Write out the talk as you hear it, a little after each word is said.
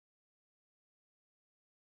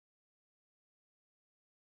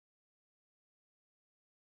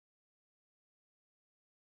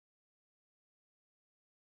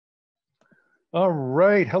All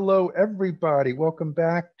right. Hello, everybody. Welcome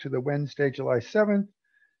back to the Wednesday, July 7th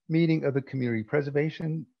meeting of the Community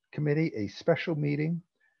Preservation Committee, a special meeting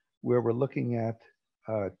where we're looking at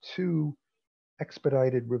two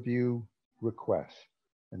expedited review requests.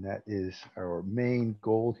 And that is our main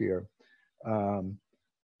goal here.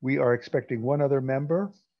 We are expecting one other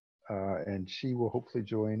member, and she will hopefully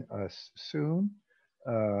join us soon.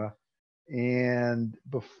 And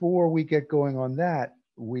before we get going on that,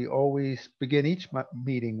 we always begin each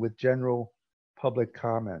meeting with general public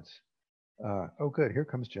comments. Oh, good. Here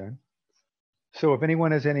comes Jen. So if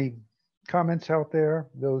anyone has any comments out there,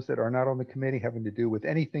 those that are not on the committee having to do with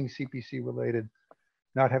anything CPC related,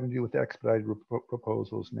 not having to do with expedited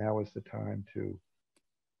proposals, now is the time to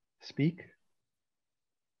speak.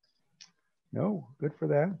 No, good for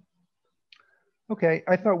that. Okay,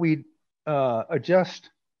 I thought we'd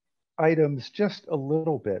adjust items just a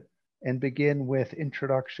little bit and begin with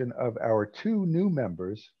introduction of our two new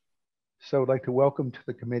members. So I'd like to welcome to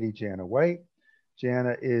the committee Jana White.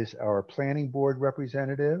 Jana is our planning board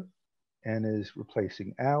representative and is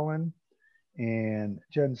replacing Alan. And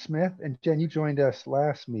Jen Smith. And Jen, you joined us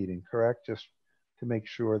last meeting, correct? Just to make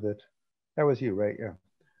sure that was you, right? Yeah.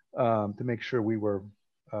 To make sure we were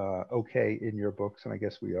okay in your books, and I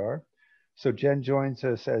guess we are. So Jen joins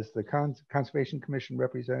us as the Conservation Commission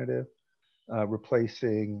representative,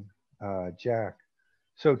 replacing Jack.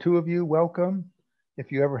 So two of you, welcome.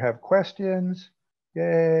 If you ever have questions,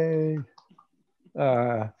 yay.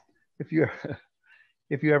 If you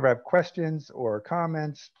ever have questions or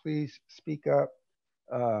comments, please speak up.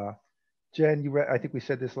 Jen, I think we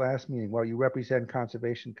said this last meeting, while you represent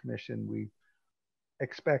Conservation Commission, we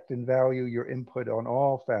expect and value your input on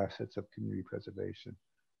all facets of community preservation.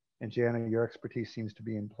 And Jana, your expertise seems to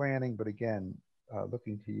be in planning, but again,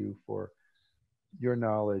 looking to you for your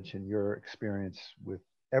knowledge and your experience with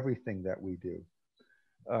everything that we do.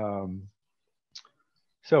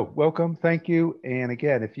 So welcome, thank you. And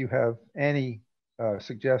again, if you have any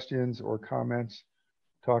suggestions or comments,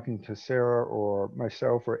 talking to Sarah or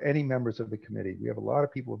myself or any members of the committee, we have a lot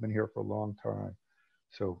of people who have been here for a long time.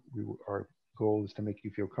 So our goal is to make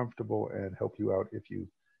you feel comfortable and help you out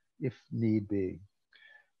if need be.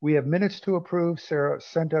 We have minutes to approve. Sarah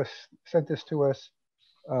sent this to us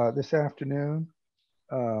this afternoon.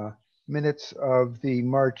 Minutes of the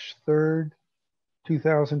March 3rd,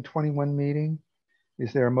 2021 meeting.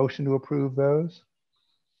 Is there a motion to approve those?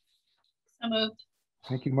 So moved.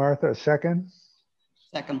 Thank you, Martha. A second?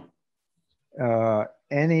 Second.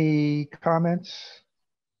 Any comments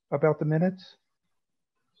about the minutes?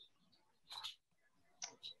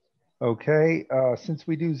 Okay, since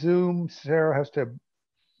we do Zoom, Sarah has to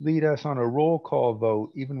lead us on a roll call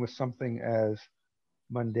vote, even with something as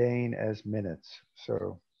mundane as minutes.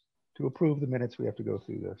 So to approve the minutes, we have to go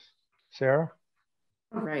through this. Sarah?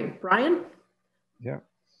 All right, Brian? Yeah.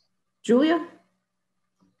 Julia?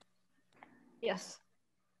 Yes.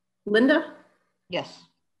 Linda? Yes.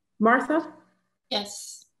 Martha?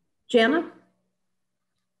 Yes. Jana?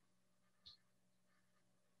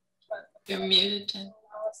 You're muted.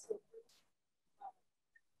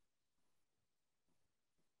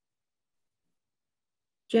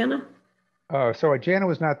 Jana? So Jana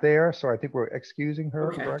was not there, so I think we're excusing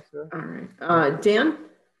her, Okay. correct? All right. Dan?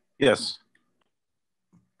 Yes.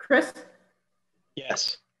 Chris?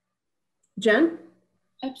 Yes. Jen?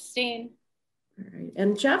 Abstain. All right.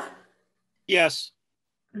 And Jeff? Yes.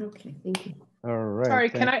 Okay, thank you. All right. Sorry,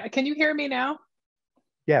 can you hear me now?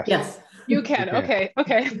 Yes. Yes. You can. Okay,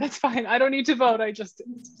 that's fine. I don't need to vote. I just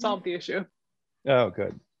solved the issue. Oh,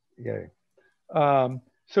 good. Yay.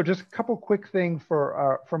 So just a couple quick things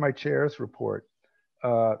for my chair's report.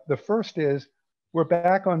 The first is we're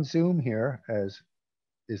back on Zoom here, as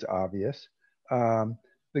is obvious.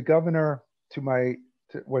 The governor, to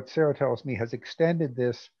what Sarah tells me, has extended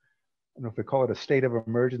this, I don't know if they call it a state of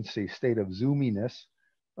emergency, state of zoominess,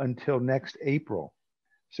 until next April.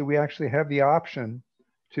 So we actually have the option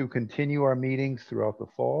to continue our meetings throughout the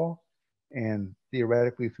fall and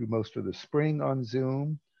theoretically through most of the spring on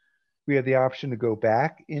Zoom. We have the option to go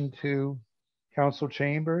back into council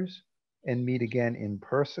chambers and meet again in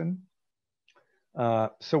person.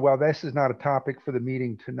 So while this is not a topic for the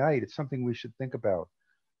meeting tonight, it's something we should think about.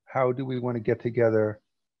 How do we want to get together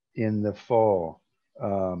in the fall?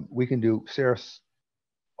 We can do, Sarah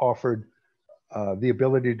offered the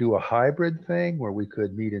ability to do a hybrid thing where we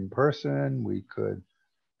could meet in person. We could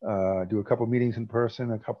do a couple meetings in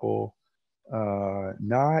person, a couple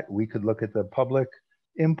not. We could look at the public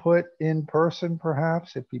input in person,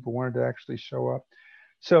 perhaps, if people wanted to actually show up.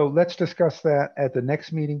 So let's discuss that at the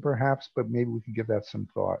next meeting, perhaps, but maybe we can give that some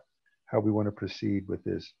thought, how we want to proceed with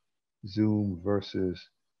this Zoom versus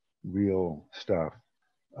real stuff.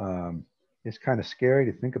 It's kind of scary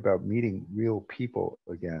to think about meeting real people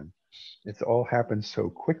again. It's all happened so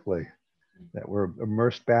quickly that we're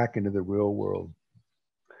immersed back into the real world.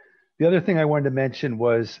 The other thing I wanted to mention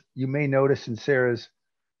was, you may notice in Sarah's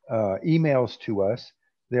emails to us,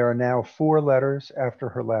 there are now 4 letters after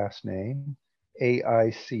her last name,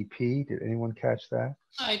 AICP. Did anyone catch that?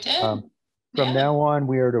 I did. From now on,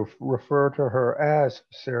 we are to refer to her as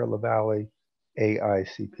Sarah LaValle,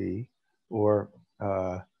 AICP, or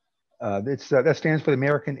that stands for the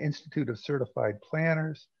American Institute of Certified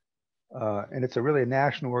Planners. And it's really a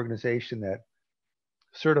national organization that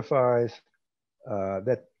certifies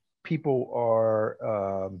that people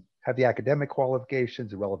are have the academic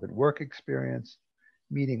qualifications, the relevant work experience,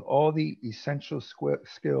 meeting all the essential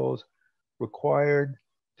skills required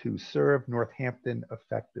to serve Northampton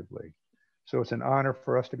effectively. So it's an honor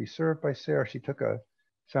for us to be served by Sarah. She took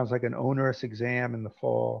sounds like an onerous exam in the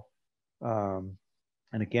fall. And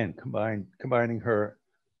again, combining her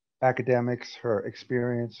academics, her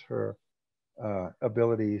experience, her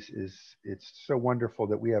abilities, it's so wonderful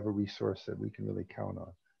that we have a resource that we can really count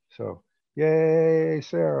on. So yay,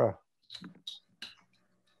 Sarah.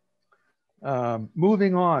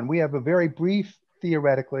 Moving on, we have a very brief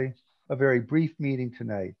meeting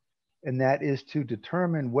tonight, and that is to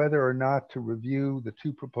determine whether or not to review the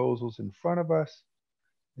 2 proposals in front of us,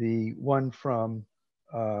 the one from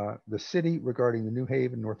the city regarding the New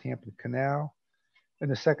Haven Northampton Canal,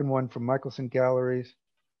 and the second one from Michelson Galleries.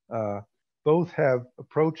 Both have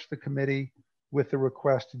approached the committee with the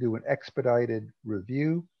request to do an expedited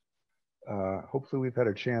review. Hopefully we've had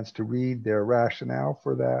a chance to read their rationale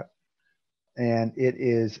for that. And it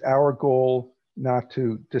is our goal not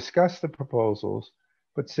to discuss the proposals,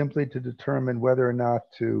 but simply to determine whether or not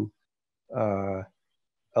to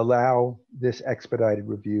allow this expedited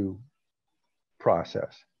review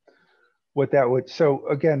process. What that would, so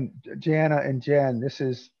again, Jana and Jen, this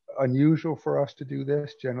is unusual for us to do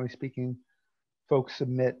this. Generally speaking, folks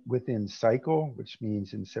submit within cycle, which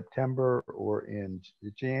means in September or in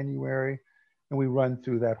January, and we run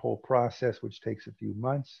through that whole process, which takes a few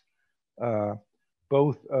months.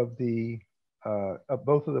 Both of the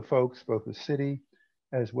folks, both the city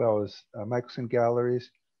as well as Michelson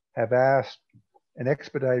Galleries, have asked an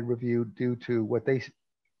expedited review due to what they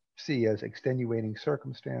see as extenuating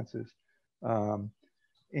circumstances,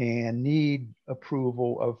 and need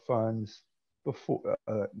approval of funds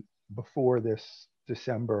before this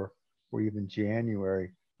December or even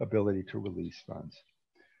January ability to release funds.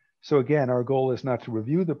 So again, our goal is not to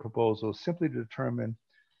review the proposals, simply to determine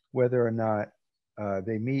whether or not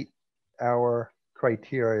they meet our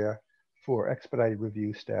criteria for expedited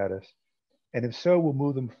review status. And if so, we'll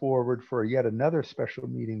move them forward for yet another special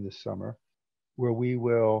meeting this summer, where we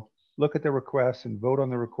will look at the requests and vote on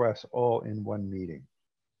the requests all in one meeting.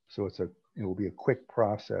 So it will be a quick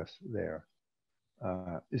process there.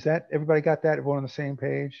 Is that, everybody got that? Everyone on the same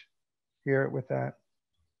page here with that?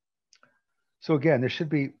 So again, this should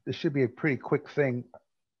be a pretty quick thing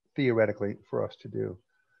theoretically for us to do.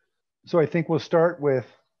 So I think we'll start with,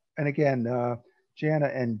 and again, Jana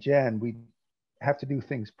and Jen, we have to do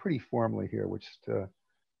things pretty formally here, which is to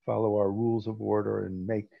follow our rules of order and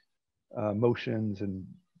make motions and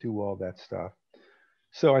do all that stuff.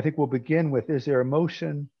 So I think we'll begin with, is there a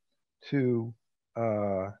motion to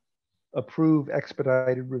approve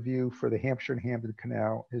expedited review for the Hampshire and Hampden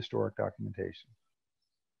Canal historic documentation?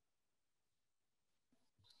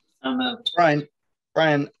 So moved.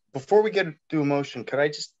 Brian, before we get to a motion, could I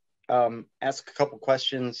just ask a couple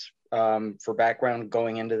questions for background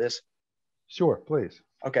going into this? Sure, please.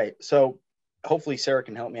 Okay, so hopefully Sarah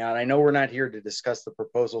can help me out. I know we're not here to discuss the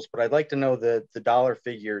proposals, but I'd like to know the dollar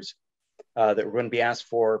figures that we're going to be asked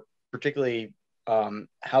for, particularly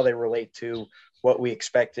how they relate to what we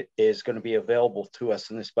expect is going to be available to us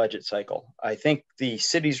in this budget cycle. I think the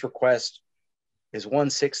city's request is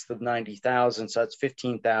 1/6 of 90,000, so that's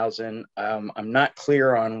 15,000. I'm not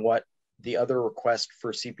clear on what the other request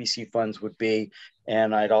for CPC funds would be,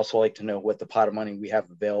 and I'd also like to know what the pot of money we have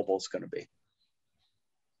available is going to be.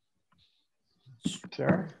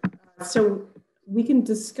 Sarah? So we can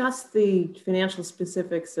discuss the financial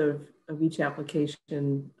specifics of each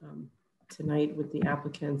application tonight with the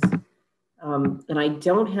applicants. And I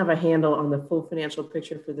don't have a handle on the full financial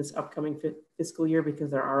picture for this upcoming fiscal year because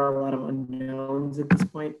there are a lot of unknowns at this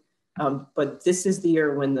point. But this is the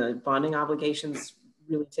year when the bonding obligations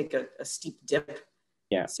really take a steep dip.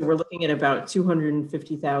 Yeah. So we're looking at about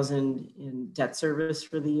 250,000 in debt service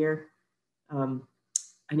for the year.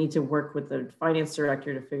 I need to work with the finance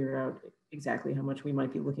director to figure out exactly how much we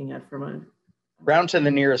might be looking at from a Round to the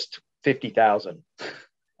nearest 50,000.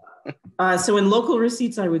 So in local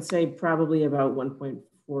receipts, I would say probably about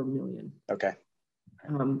 1.4 million. Okay.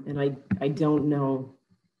 And I don't know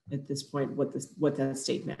at this point what that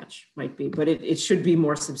state match might be, but it should be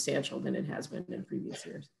more substantial than it has been in previous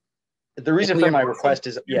years. The reason for my request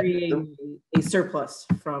is a surplus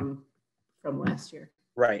from last year.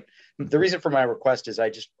 Right. The reason for my request is I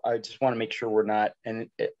just want to make sure we're not, and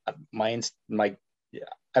I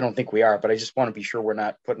don't think we are, but I just want to be sure we're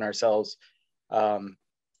not putting ourselves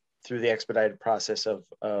through the expedited process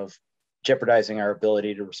of jeopardizing our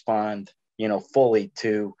ability to respond, fully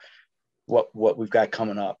to what we've got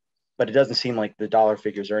coming up. But it doesn't seem like the dollar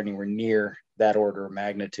figures are anywhere near that order of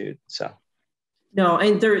magnitude. So. No,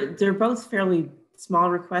 and they're both fairly small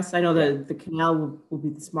requests. I know the canal will be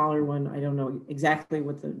the smaller one. I don't know exactly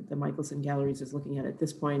what the Michelson Galleries is looking at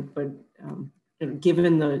this point, but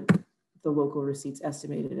given the local receipts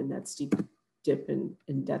estimated and that steep dip in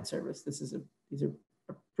debt service, these are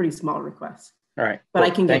pretty small requests. All right. But well,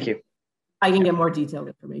 I can get more detailed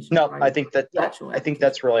information. No, I think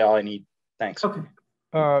that's really all I need. Thanks. Okay.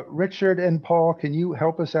 Richard and Paul, can you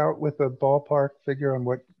help us out with a ballpark figure on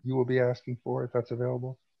what you will be asking for, if that's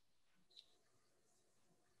available?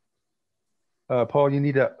 Paul, you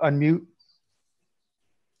need to unmute.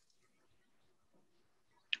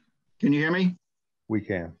 Can you hear me? We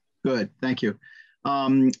can. Good, thank you.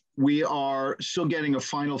 We are still getting a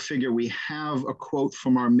final figure. We have a quote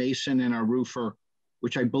from our mason and our roofer,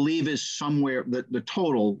 which I believe is somewhere, the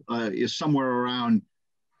total is somewhere around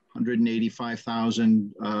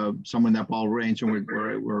 185,000, somewhere in that ball range. And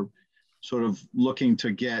we're sort of looking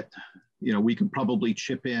to get, we can probably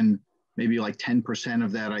chip in maybe like 10%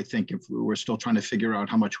 of that. I think if we're still trying to figure out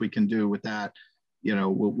how much we can do with that,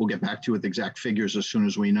 we'll get back to you with exact figures as soon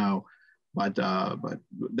as we know. But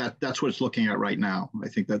that's what it's looking at right now. I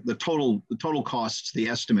think that the total costs, the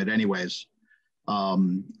estimate anyways,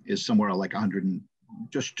 is somewhere like 100 and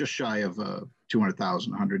just shy of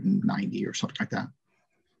 200,000, 190 or something like that.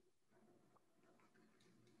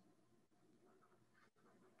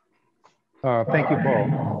 Thank you,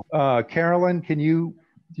 Paul. Carolyn, do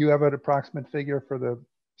you have an approximate figure for the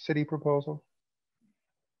city proposal?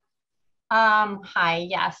 Hi,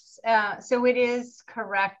 yes. So it is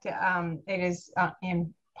correct. It is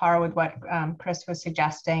in par with what Chris was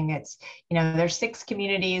suggesting. It's, there's 6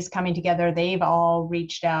 communities coming together. They've all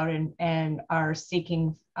reached out and are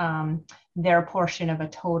seeking their portion of a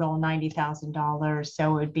total $90,000. So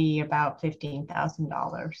it would be about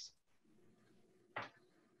 $15,000.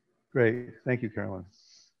 Great, thank you, Carolyn.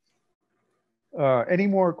 Any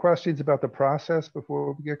more questions about the process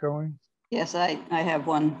before we get going? Yes, I have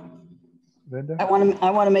one. Linda? I want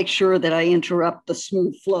to make sure that I interrupt the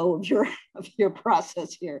smooth flow of your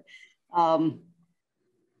process here.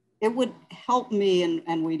 It would help me,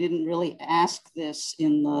 and we didn't really ask this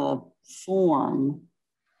in the form,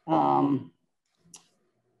 to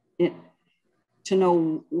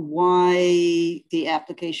know why the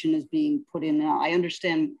application is being put in now. I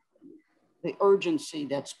understand the urgency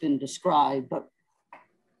that's been described, but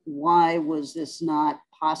why was this not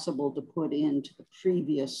possible to put into the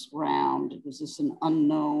previous round? Was this an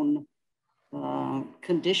unknown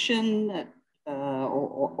condition that,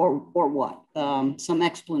 or what? Some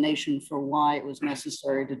explanation for why it was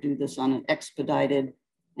necessary to do this on an expedited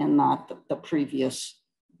and not the previous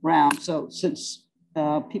round. So since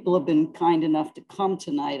people have been kind enough to come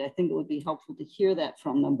tonight, I think it would be helpful to hear that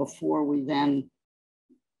from them before we then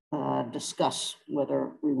discuss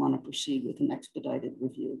whether we want to proceed with an expedited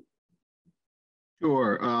review.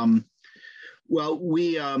 Sure. Well,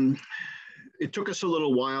 it took us a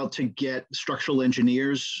little while to get structural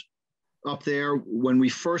engineers up there. When we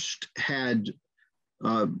first had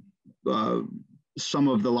some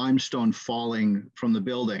of the limestone falling from the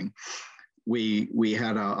building, we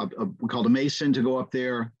had we called a mason to go up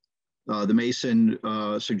there. The mason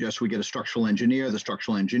suggested we get a structural engineer. The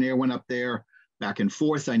structural engineer went up there. Back and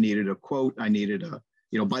forth. I needed a quote. I needed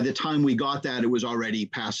by the time we got that, it was already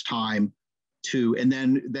past time and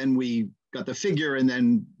then we got the figure, and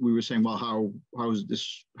then we were saying, well, how are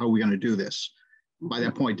we going to do this? By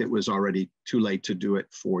that point, it was already too late to do it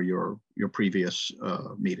for your previous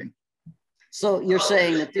meeting. So you're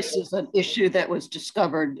saying that this is an issue that was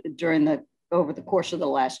discovered over the course of the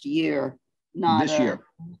last year, not a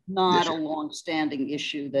long-standing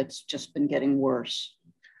issue that's just been getting worse.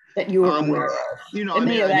 That you were aware of. It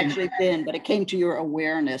may have actually been, but it came to your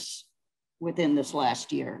awareness within this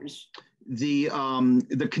last year. The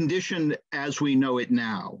condition as we know it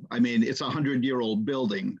now, it's a 100-year-old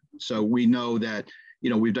building. So we know that,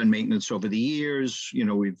 we've done maintenance over the years,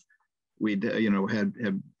 we'd had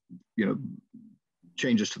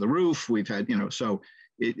changes to the roof. We've had, so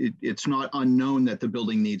it's not unknown that the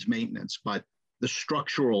building needs maintenance, but the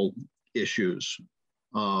structural issues,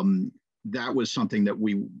 that was something that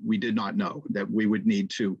we did not know, that we would need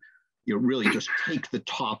to really just take the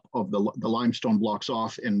top of the limestone blocks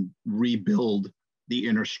off and rebuild the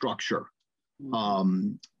inner structure.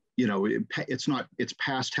 It's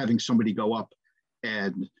past having somebody go up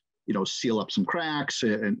and seal up some cracks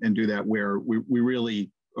and do that, where we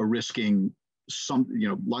really are risking some,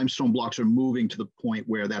 limestone blocks are moving to the point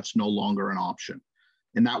where that's no longer an option.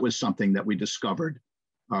 And that was something that we discovered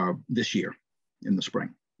this year in the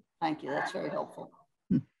spring. Thank you, that's very helpful.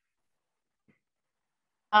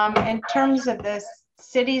 In terms of this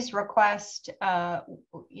city's request, the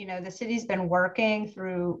city's been working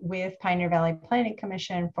with Pioneer Valley Planning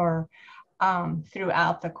Commission for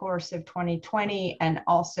throughout the course of 2020, and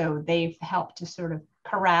also they've helped to sort of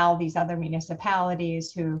corral these other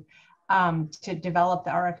municipalities who to develop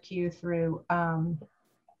the RFQ through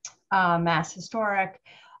Mass Historic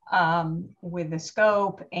with the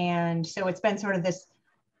scope. And so it's been sort of this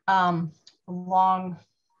long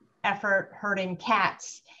effort herding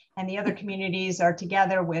cats, and the other communities are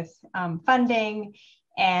together with funding.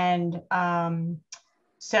 And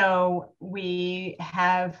so we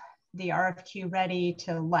have the RFQ ready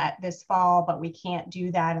to let this fall, but we can't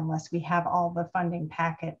do that unless we have all the funding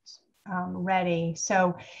packets ready.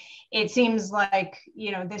 So it seems like,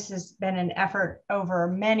 this has been an effort over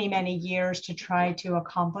many, many years to try to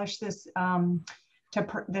accomplish this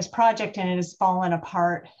this project, and it has fallen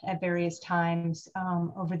apart at various times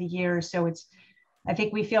over the years. So I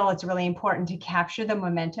think we feel it's really important to capture the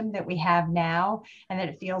momentum that we have now, and that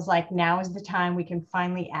it feels like now is the time we can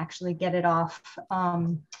finally actually get it off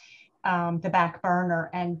the back burner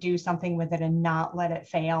and do something with it and not let it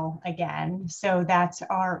fail again. So that's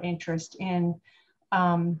our interest in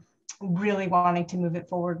really wanting to move it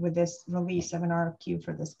forward with this release of an RFQ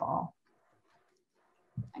for this fall.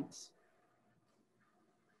 Thanks.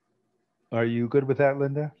 Are you good with that,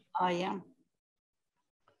 Linda? I am.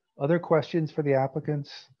 Other questions for the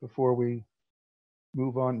applicants before we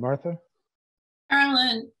move on? Martha?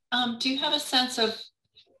 Carolyn, do you have a sense of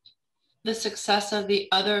the success of the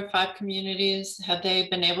other 5 communities? Have they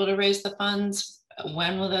been able to raise the funds?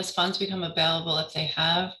 When will those funds become available if they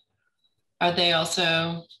have? Are they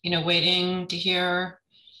also, waiting to hear?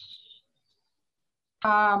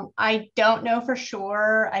 I don't know for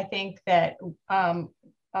sure. I think that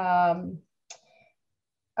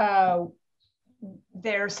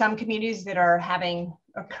there are some communities that are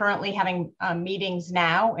currently having meetings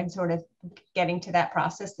now and sort of getting to that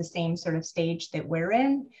process, the same sort of stage that we're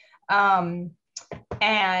in. But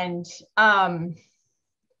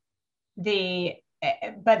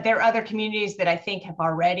there are other communities that I think have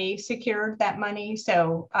already secured that money.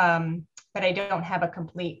 So, but I don't have a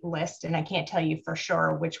complete list, and I can't tell you for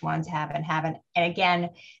sure which ones have and haven't. And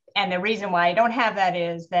again, and the reason why I don't have that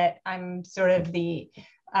is that I'm sort of the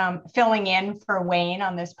filling in for Wayne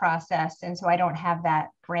on this process. And so I don't have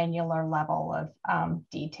that granular level of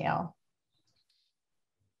detail.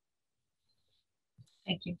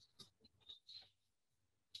 Thank you.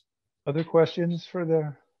 Other questions for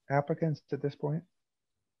the applicants at this point?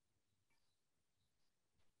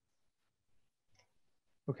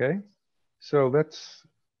 Okay, so let's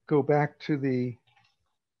go back to the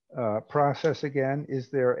process again. Is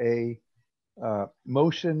there a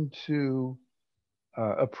motion to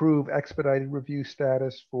approve expedited review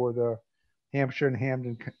status for the Hampshire and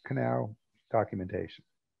Hamden Canal documentation?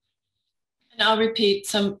 And I'll repeat,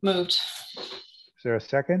 so moved. Is there a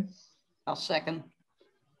second? I'll second.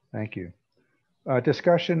 Thank you.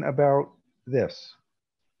 Discussion about this.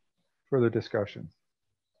 Further discussion.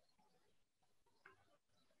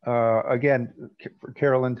 Again, for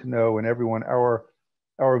Carolyn to know and everyone, our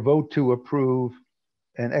vote to approve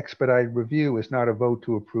an expedited review is not a vote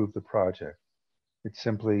to approve the project. It's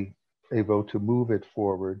simply a vote to move it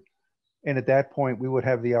forward. And at that point, we would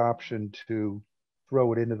have the option to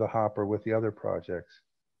throw it into the hopper with the other projects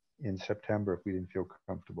in September if we didn't feel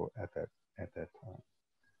comfortable at that time.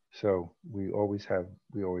 So we always have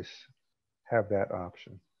that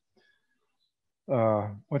option.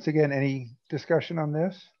 Once again, any discussion on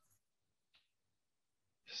this?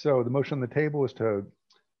 So the motion on the table is to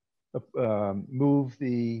move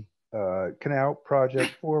the canal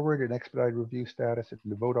project forward in expedited review status, and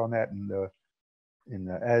to vote on that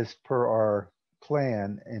as per our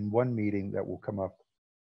plan in one meeting that will come up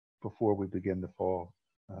before we begin the fall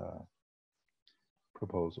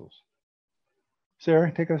proposals.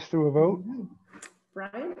 Sarah, take us through a vote.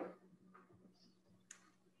 Brian?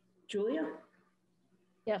 Julia?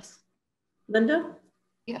 Yes. Linda?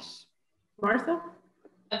 Yes. Martha?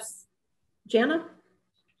 Yes. Jana?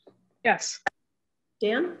 Yes.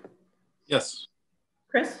 Dan? Yes.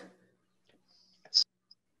 Chris? Yes.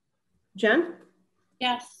 Jen?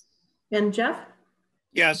 Yes. And Jeff?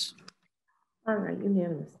 Yes. All right,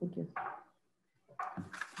 unanimous. Thank you.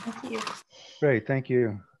 Thank you. Great, thank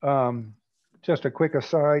you. Just a quick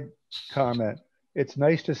aside comment. It's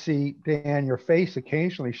nice to see, Dan, your face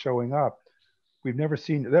occasionally showing up. We've never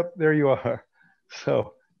seen, there you are.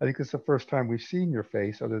 So I think it's the first time we've seen your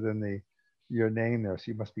face other than your name there. So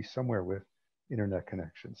you must be somewhere with internet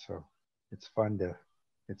connection. So it's fun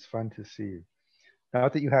to see you.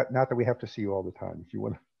 Not that we have to see you all the time. If you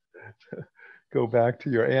want to go back to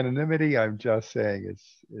your anonymity, I'm just saying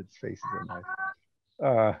its faces are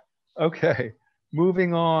nice. Okay,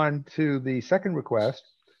 moving on to the second request.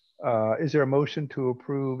 Is there a motion to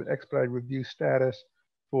approve expedited review status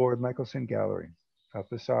for Michelson Gallery,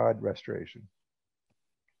 facade restoration?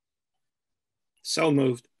 So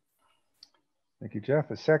moved. Thank you, Jeff.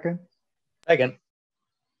 A second? Second.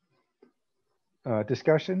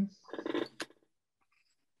 Discussion?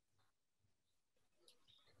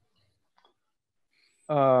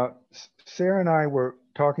 Sarah and I were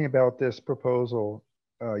talking about this proposal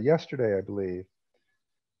yesterday, I believe.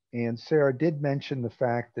 And Sarah did mention the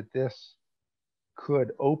fact that this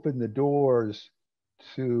could open the doors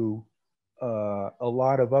to a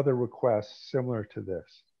lot of other requests similar to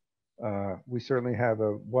this. We certainly have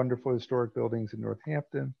a wonderful historic buildings in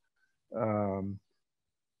Northampton.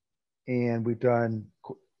 And we've done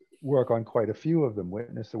work on quite a few of them,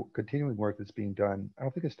 witness the continuing work that's being done. I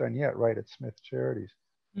don't think it's done yet, right, at Smith Charities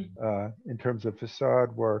in terms of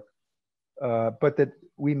facade work. But that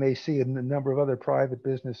we may see a number of other private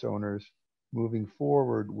business owners moving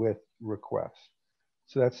forward with requests.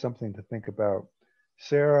 So that's something to think about.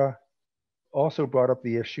 Sarah also brought up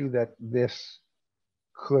the issue that this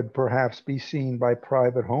could perhaps be seen by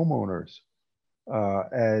private homeowners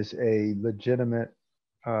as a legitimate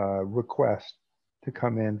request to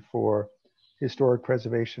come in for historic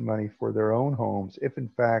preservation money for their own homes, if in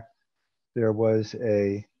fact there was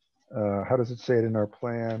a, how does it say it in our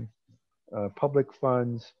plan? Public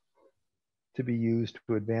funds to be used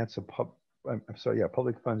to advance a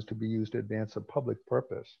public funds to be used to advance a public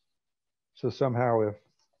purpose. So somehow if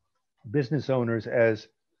business owners, as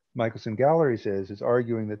Michelson Galleries is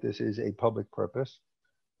arguing that this is a public purpose,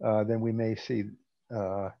 then we may see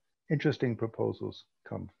interesting proposals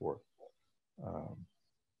come forth.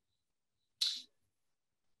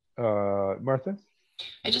 Martha?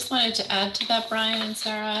 I just wanted to add to that, Brian and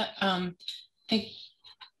Sarah. I think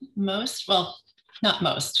most, well, not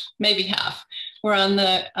most, maybe half, were on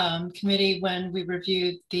the committee when we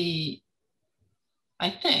reviewed the, I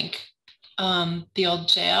think, the old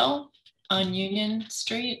jail on Union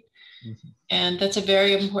Street. Mm-hmm. And that's a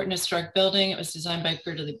very important historic building. It was designed by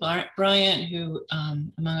Gridley Bryant, who,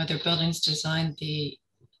 among other buildings, designed the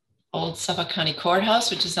old Suffolk County Courthouse,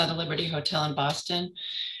 which is now the Liberty Hotel in Boston.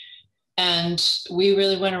 And we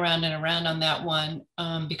really went around and around on that one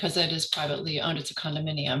because it is privately owned. It's a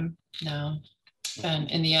condominium now. And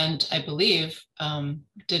in the end, I believe,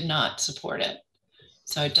 did not support it.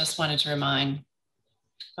 So I just wanted to remind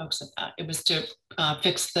folks of that. It was to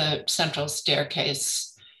fix the central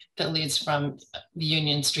staircase that leads from the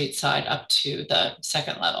Union Street side up to the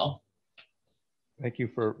second level. Thank you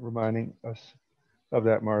for reminding us of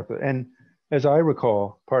that, Martha. And as I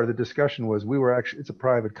recall, part of the discussion was we were actually, it's a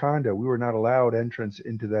private condo. We were not allowed entrance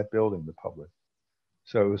into that building, the public.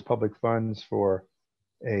 So it was public funds for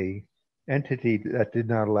a entity that did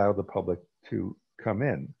not allow the public to come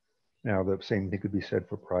in. Now, the same thing could be said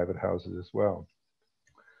for private houses as well.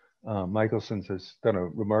 Michelson's has done a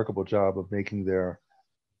remarkable job of making their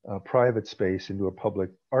private space into a public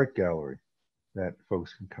art gallery that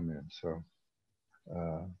folks can come in. So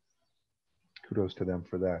kudos to them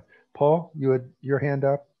for that. Paul, you had your hand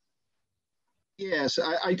up? Yes,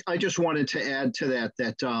 I just wanted to add to that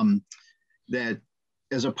that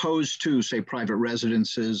as opposed to, say, private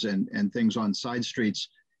residences and things on side streets,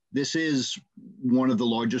 this is one of the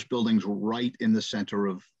largest buildings right in the center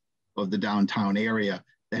of the downtown area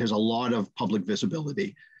that has a lot of public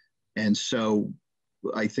visibility. And so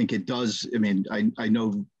I think it does, I mean, I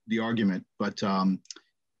know the argument, but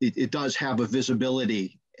it does have a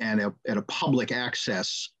visibility and a public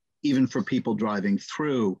access, even for people driving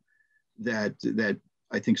through, that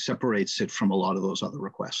I think separates it from a lot of those other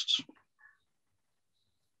requests.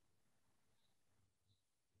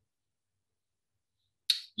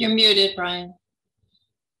 You're muted, Brian.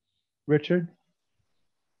 Richard?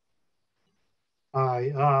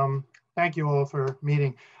 Hi, thank you all for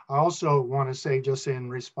meeting. I also want to say, just in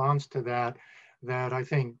response to that, that I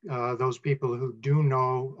think those people who do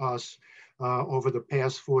know us over the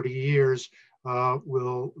past 40 years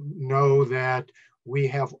will know that we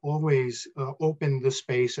have always opened the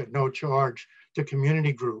space at no charge to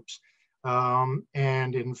community groups.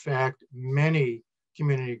 And in fact, many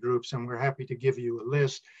community groups, and we're happy to give you a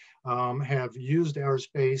list, have used our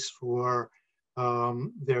space for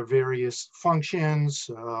their various functions,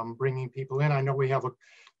 bringing people in. I know we have a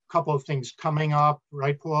couple of things coming up,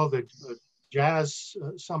 right, Paul? The jazz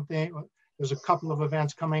something. There's a couple of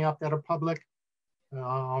events coming up that are public.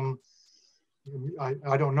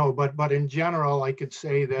 I don't know, but in general, I could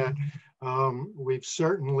say that we've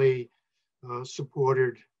certainly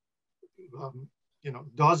supported,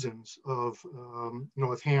 dozens of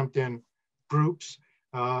Northampton groups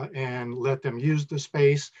and let them use the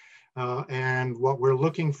space. And what we're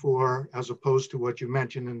looking for, as opposed to what you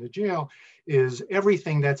mentioned in the jail, is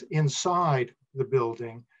everything that's inside the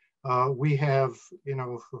building. We have,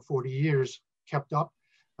 for 40 years kept up,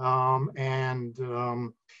 and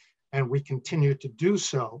we continue to do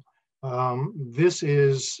so. This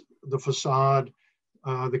is the facade,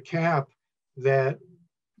 the cap that,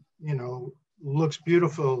 looks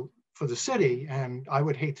beautiful for the city, and I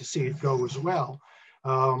would hate to see it go as well.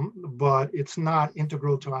 But it's not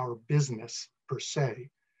integral to our business per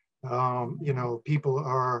se. People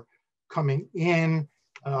are coming in,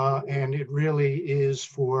 and it really is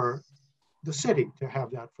for the city to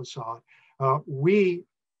have that facade. We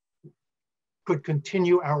could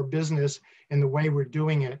continue our business in the way we're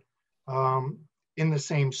doing it in the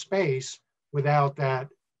same space without that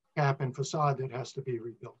cap and facade that has to be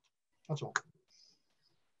rebuilt. That's all.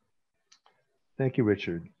 Thank you,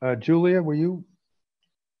 Richard. Julia, will you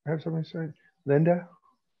have something to say? Linda?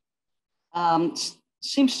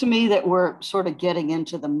 Seems to me that we're sort of getting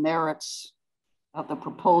into the merits of the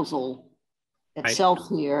proposal itself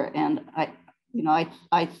here. And I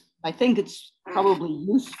think it's probably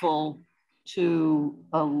useful to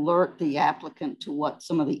alert the applicant to what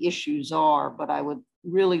some of the issues are, but I would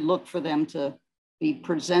really look for them to be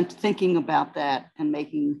thinking about that and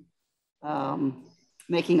making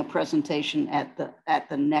a presentation at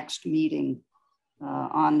the next meeting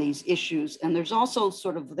on these issues. And there's also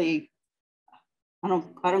sort of I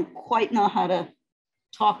don't quite know how to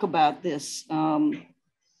talk about this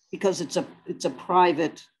because it's a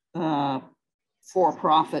private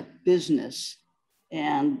for-profit business.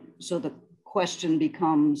 And so the question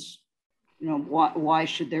becomes, why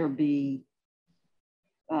should there be,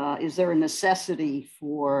 is there a necessity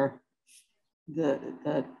for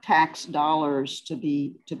the tax dollars to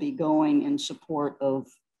be going in support of,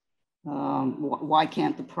 why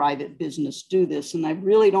can't the private business do this? And I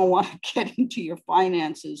really don't want to get into your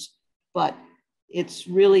finances, but it's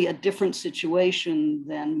really a different situation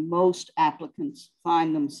than most applicants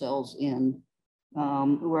find themselves in,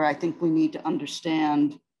 where I think we need to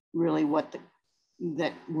understand really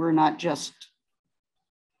that we're not just,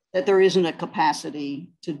 that there isn't a capacity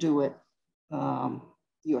to do it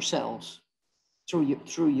yourselves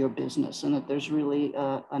through your business, and that there's really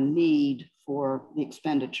a need for the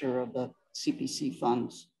expenditure of the CPC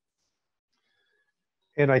funds.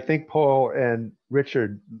 And I think Paul and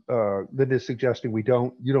Richard, Linda's suggesting you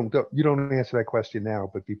don't answer that question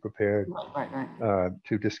now, but be prepared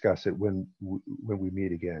to discuss it when we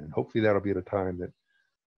meet again. And hopefully that'll be at a time that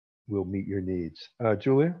will meet your needs.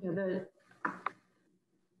 Julia?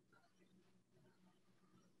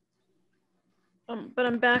 But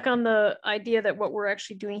I'm back on the idea that what we're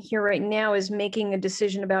actually doing here right now is making a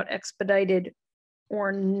decision about expedited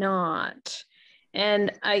or not.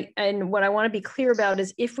 And what I want to be clear about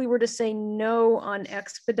is, if we were to say no on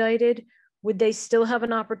expedited, would they still have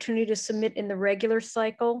an opportunity to submit in the regular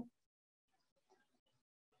cycle?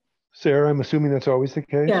 Sarah, I'm assuming that's always the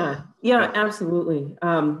case? Yeah, absolutely.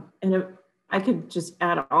 And I could just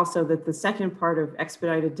add also that the second part of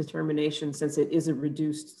expedited determination, since it is a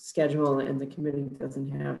reduced schedule and the committee doesn't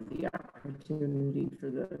have the opportunity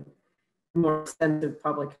for the more extensive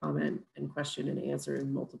public comment and question and answer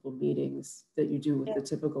in multiple meetings that you do with the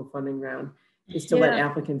typical funding round, is to let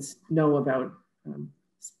applicants know about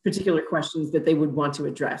particular questions that they would want to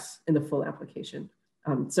address in the full application.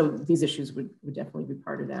 So these issues would definitely be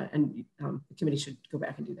part of that. And the committee should go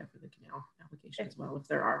back and do that for the canal application as well, if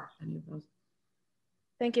there are any of those.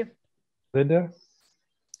 Thank you. Linda?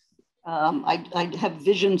 I have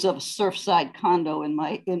visions of a Surfside condo in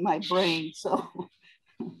my brain, so.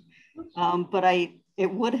 But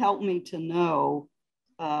it would help me to know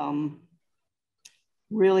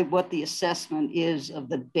really what the assessment is of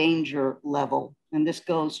the danger level. And this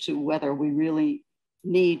goes to whether we really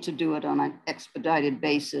need to do it on an expedited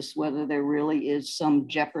basis, whether there really is some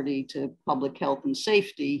jeopardy to public health and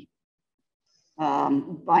safety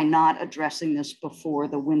by not addressing this before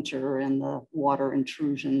the winter and the water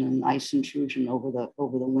intrusion and ice intrusion over the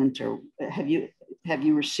winter. Have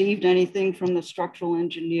you received anything from the structural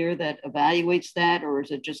engineer that evaluates that, or is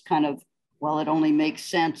it just kind of, well, it only makes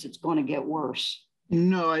sense, it's going to get worse?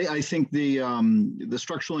 No, I think the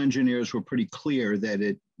structural engineers were pretty clear that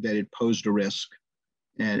it posed a risk,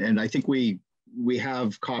 and I think we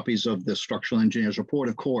have copies of the structural engineer's report,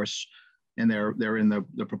 of course, and they're in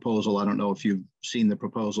the proposal. I don't know if you've seen the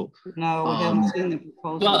proposal. No, I haven't seen the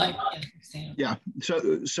proposal. Well, yeah.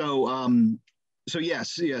 So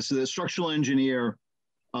yes. So the structural engineer.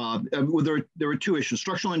 Well, there were two issues.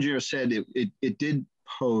 Structural engineer said it did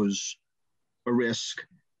pose a risk.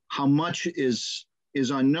 How much is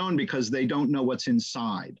unknown because they don't know what's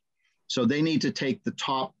inside. So they need to take the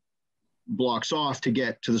top blocks off to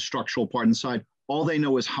get to the structural part inside. All they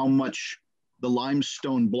know is how much the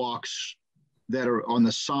limestone blocks that are on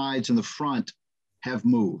the sides and the front have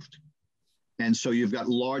moved. And so you've got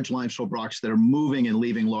large limestone blocks that are moving and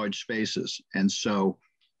leaving large spaces. And so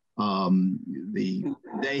they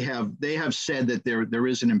have said that there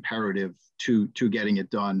is an imperative to getting it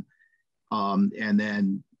done. And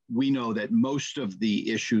then we know that most of the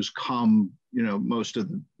issues come, most of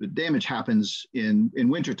the damage happens in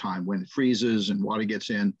wintertime when it freezes and water gets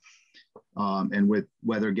in. And with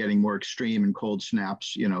weather getting more extreme and cold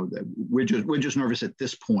snaps, we're just nervous at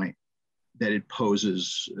this point that it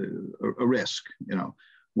poses a risk.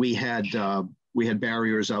 We had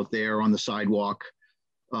barriers out there on the sidewalk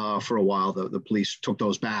for a while. The police took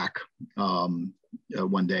those back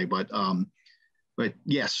one day, but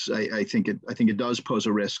yes, I think it does pose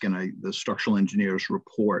a risk, and the structural engineer's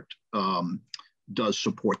report does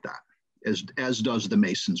support that, as does the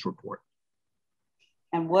mason's report.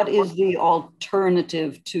 And what is the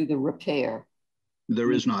alternative to the repair?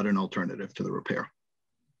 There is not an alternative to the repair.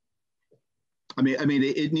 I mean,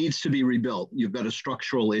 it needs to be rebuilt. You've got a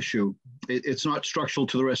structural issue. It's not structural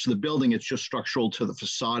to the rest of the building. It's just structural to the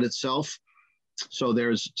facade itself. So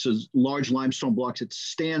there's large limestone blocks. It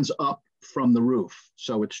stands up from the roof.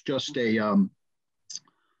 So it's just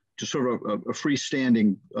sort of a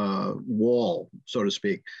freestanding wall, so to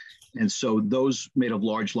speak. And so those made of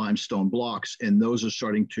large limestone blocks, and those are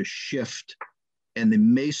starting to shift, and the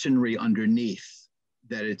masonry underneath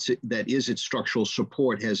that is its structural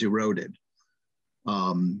support has eroded.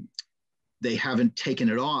 They haven't taken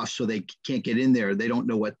it off, so they can't get in there. They don't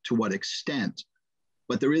know to what extent,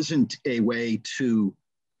 but there isn't a way to,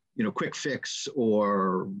 quick fix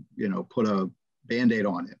or, put a Band-Aid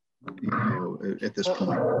on it, at this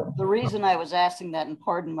point. The reason I was asking that, and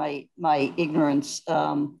pardon my ignorance,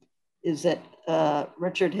 is that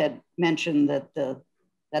Richard had mentioned that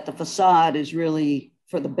the facade is really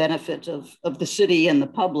for the benefit of the city and the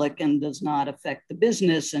public and does not affect the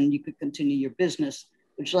business, and you could continue your business,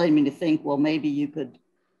 which led me to think, well, maybe you could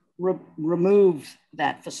remove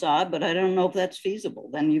that facade, but I don't know if that's feasible.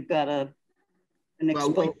 Then you've got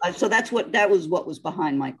so that was what was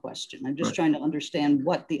behind my question. I'm just trying to understand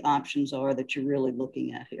what the options are that you're really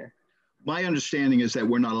looking at here. My understanding is that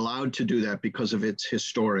we're not allowed to do that because of its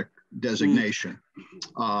historic designation.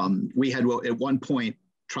 We had at one point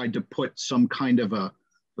tried to put some kind of a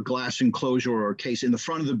glass enclosure or a case in the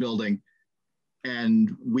front of the building,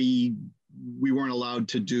 and we weren't allowed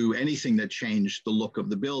to do anything that changed the look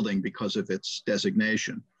of the building because of its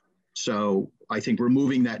designation. So I think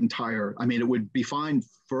removing that it would be fine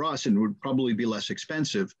for us and would probably be less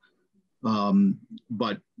expensive.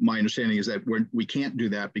 But my understanding is that we can't do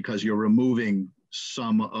that because you're removing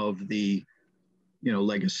some of the,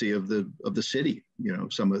 legacy of the city,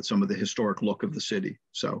 some of the historic look of the city.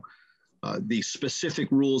 So the specific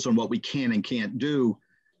rules on what we can and can't do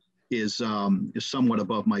is somewhat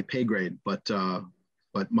above my pay grade. But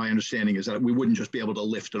my understanding is that we wouldn't just be able to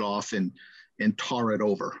lift it off and tar it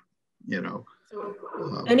over, So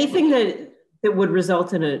anything that would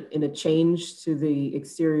result in a change to the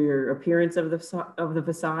exterior appearance of the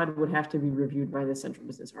facade would have to be reviewed by the Central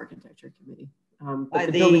Business Architecture Committee. But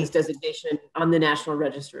the building's designation on the National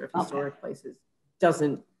Register of Historic Places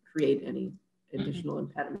doesn't create any additional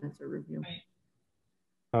impediments or review.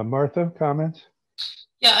 Martha, comments?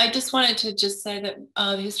 Yeah, I just wanted to say that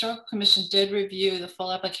the Historical Commission did review the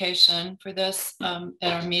full application for this at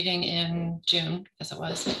our meeting in June, as it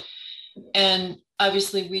was. And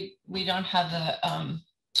obviously we don't have the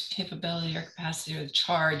capability or capacity or the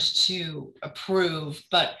charge to approve,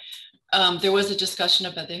 but there was a discussion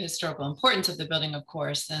about the historical importance of the building, of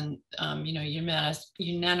course, and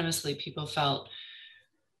unanimously people felt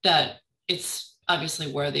that it's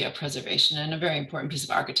obviously worthy of preservation and a very important piece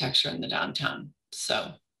of architecture in the downtown.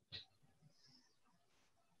 So.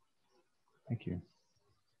 Thank you.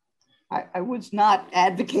 I was not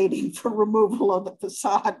advocating for removal of the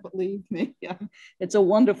facade, believe me. It's a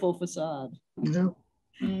wonderful facade.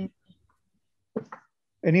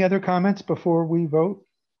 Any other comments before we vote?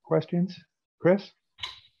 Questions? Chris?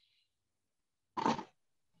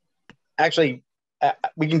 Actually,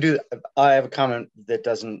 we can do, I have a comment that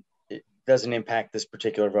doesn't impact this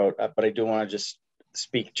particular vote, but I do want to just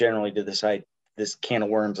speak generally to this can of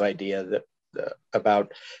worms idea that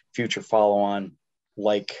about future follow-on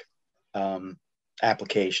like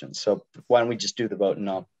applications. So why don't we just do the vote, and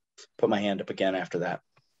I'll put my hand up again after that.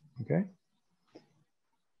 Okay.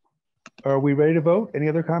 Are we ready to vote? Any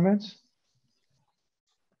other comments?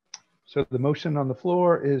 So the motion on the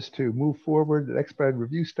floor is to move forward the expedited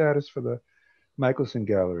review status for the Michelson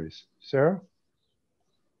galleries. Sarah?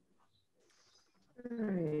 All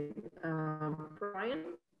right. Brian?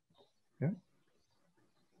 Yeah.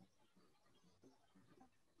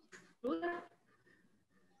 Julia?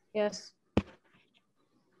 Yes.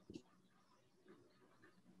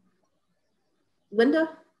 Linda?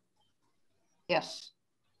 Yes.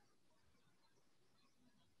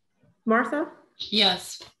 Martha?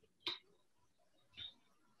 Yes.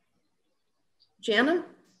 Jana?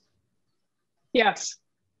 Yes.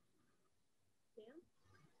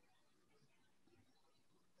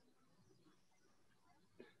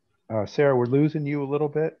 Sarah, we're losing you a little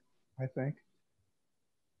bit, I think.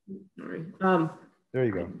 Sorry. There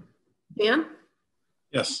you go. Dan?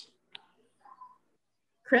 Yes.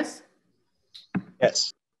 Chris?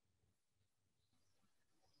 Yes.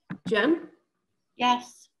 Jen?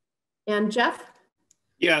 Yes. And Jeff?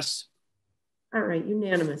 Yes. All right,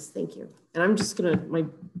 unanimous, thank you. And I'm just gonna,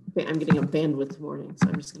 I'm getting a bandwidth warning, so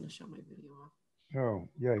I'm just gonna show my video off. Oh,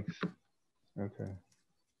 yikes. Okay.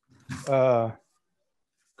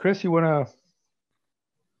 Chris, you wanna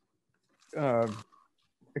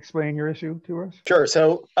explain your issue to us? Sure.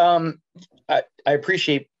 So I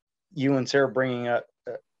appreciate you and Sarah bringing up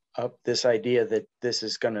this idea that this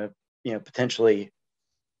is going to, potentially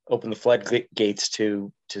open the floodgates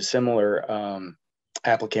to similar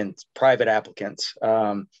applicants, private applicants.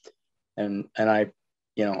 And I,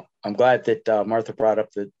 I'm glad that Martha brought up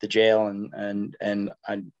the jail, and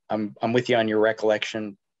I'm with you on your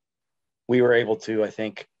recollection. We were able to, I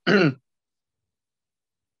think,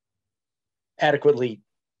 adequately,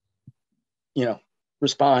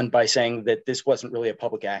 respond by saying that this wasn't really a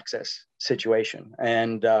public access situation,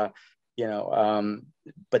 and but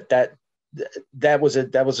that was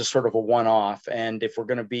a sort of a one-off. And if we're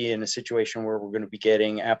going to be in a situation where we're going to be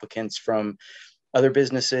getting applicants from other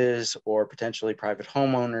businesses or potentially private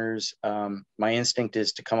homeowners, my instinct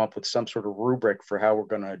is to come up with some sort of rubric for how we're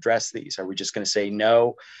going to address these. Are we just going to say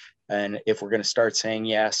no? And if we're going to start saying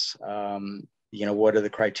yes, what are the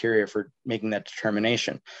criteria for making that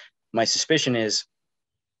determination? My suspicion is,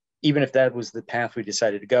 even if that was the path we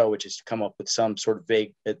decided to go, which is to come up with some sort of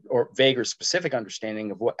vague or specific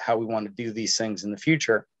understanding of how we want to do these things in the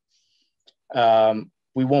future,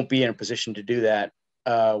 we won't be in a position to do that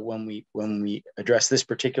when we address this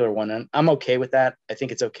particular one. And I'm okay with that. I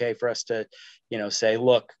think it's okay for us to, say,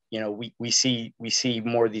 look, we see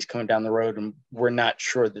more of these coming down the road, and we're not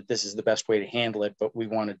sure that this is the best way to handle it, but we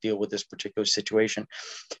want to deal with this particular situation.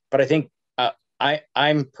 But I think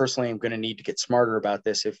I'm personally going to need to get smarter about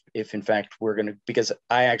this if in fact we're going to, because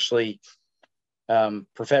I actually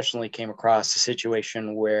professionally came across a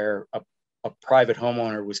situation where a private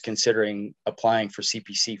homeowner was considering applying for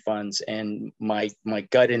CPC funds, and my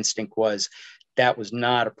gut instinct was that was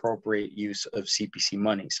not appropriate use of CPC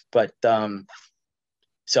monies. But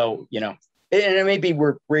so, and maybe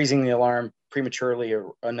we're raising the alarm prematurely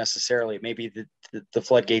or unnecessarily. Maybe the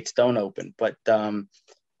floodgates don't open, but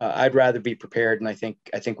I'd rather be prepared, and I think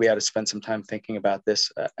we ought to spend some time thinking about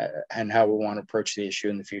this and how we want to approach the issue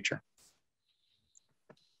in the future.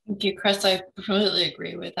 Thank you, Chris. I completely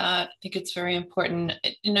agree with that. I think it's very important,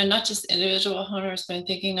 not just individual homeowners, but I'm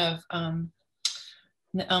thinking of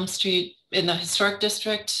the Elm Street in the historic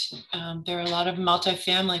district. There are a lot of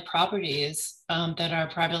multifamily properties that are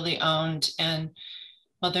privately owned, and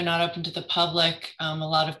while they're not open to the public, a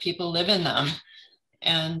lot of people live in them.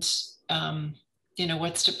 And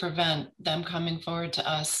what's to prevent them coming forward to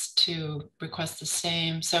us to request the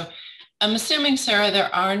same? So I'm assuming, Sarah,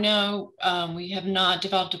 there are we have not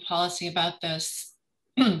developed a policy about this.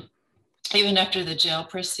 Even after the jail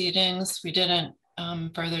proceedings, we didn't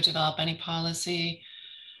further develop any policy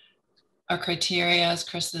or criteria, as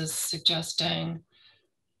Chris is suggesting.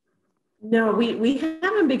 No, we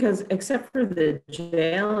haven't, because except for the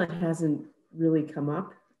jail, it hasn't really come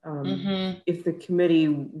up. If the committee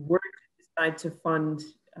were to decide to fund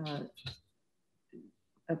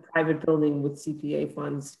a private building with CPA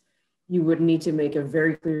funds, you would need to make a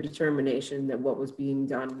very clear determination that what was being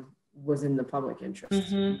done was in the public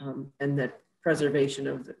interest, and that preservation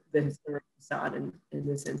of the historic facade in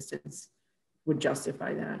this instance would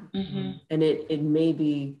justify that. And it may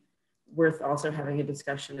be worth also having a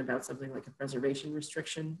discussion about something like a preservation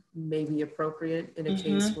restriction may be appropriate in a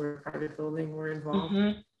case where a private building were involved.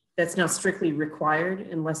 That's not strictly required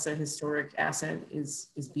unless a historic asset is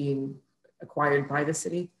being acquired by the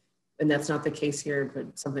city. And that's not the case here,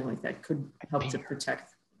 but something like that could help to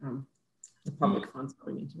protect the public funds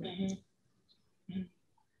going into it.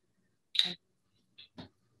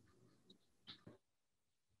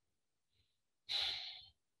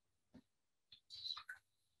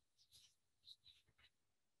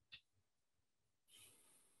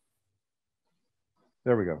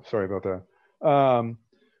 There we go. Sorry about that.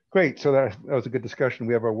 Great. So that was a good discussion.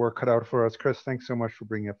 We have our work cut out for us. Chris, thanks so much for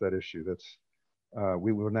bringing up that issue. That's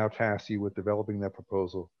we will now task you with developing that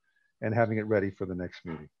proposal and having it ready for the next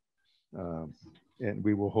meeting. And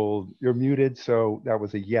we will hold, you're muted. So that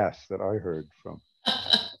was a yes that I heard from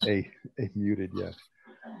a muted yes.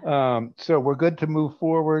 So we're good to move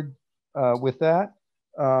forward with that.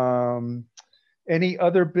 Any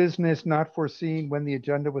other business not foreseen when the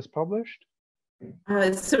agenda was published?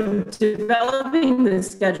 So developing the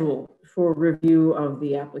schedule for review of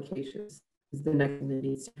the applications is the next thing that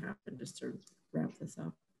needs to happen, just to wrap this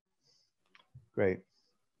up. Great.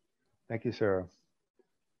 Thank you, Sarah.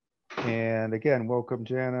 And again, welcome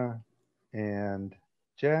Jana and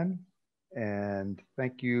Jen. And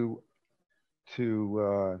thank you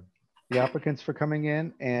to the applicants for coming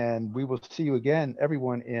in. And we will see you again,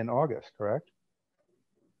 everyone, in August, correct?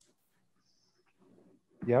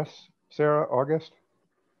 Yes, Sarah, August?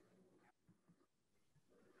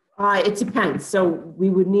 It depends. So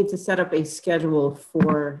we would need to set up a schedule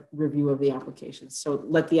for review of the applications. So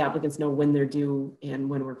let the applicants know when they're due and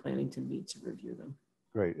when we're planning to meet to review them.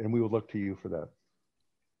 Great, and we will look to you for that.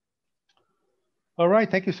 All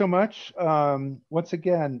right, thank you so much. Once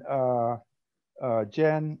again,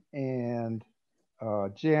 Jen and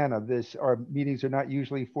Jana, our meetings are not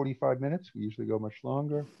usually 45 minutes. We usually go much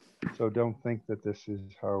longer. So don't think that this is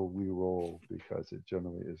how we roll, because it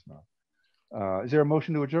generally is not. Is there a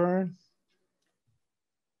motion to adjourn?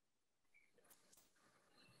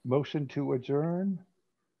 Motion to adjourn.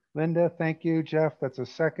 Linda, thank you. Jeff, that's a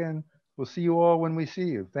second. We'll see you all when we see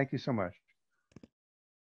you. Thank you so much.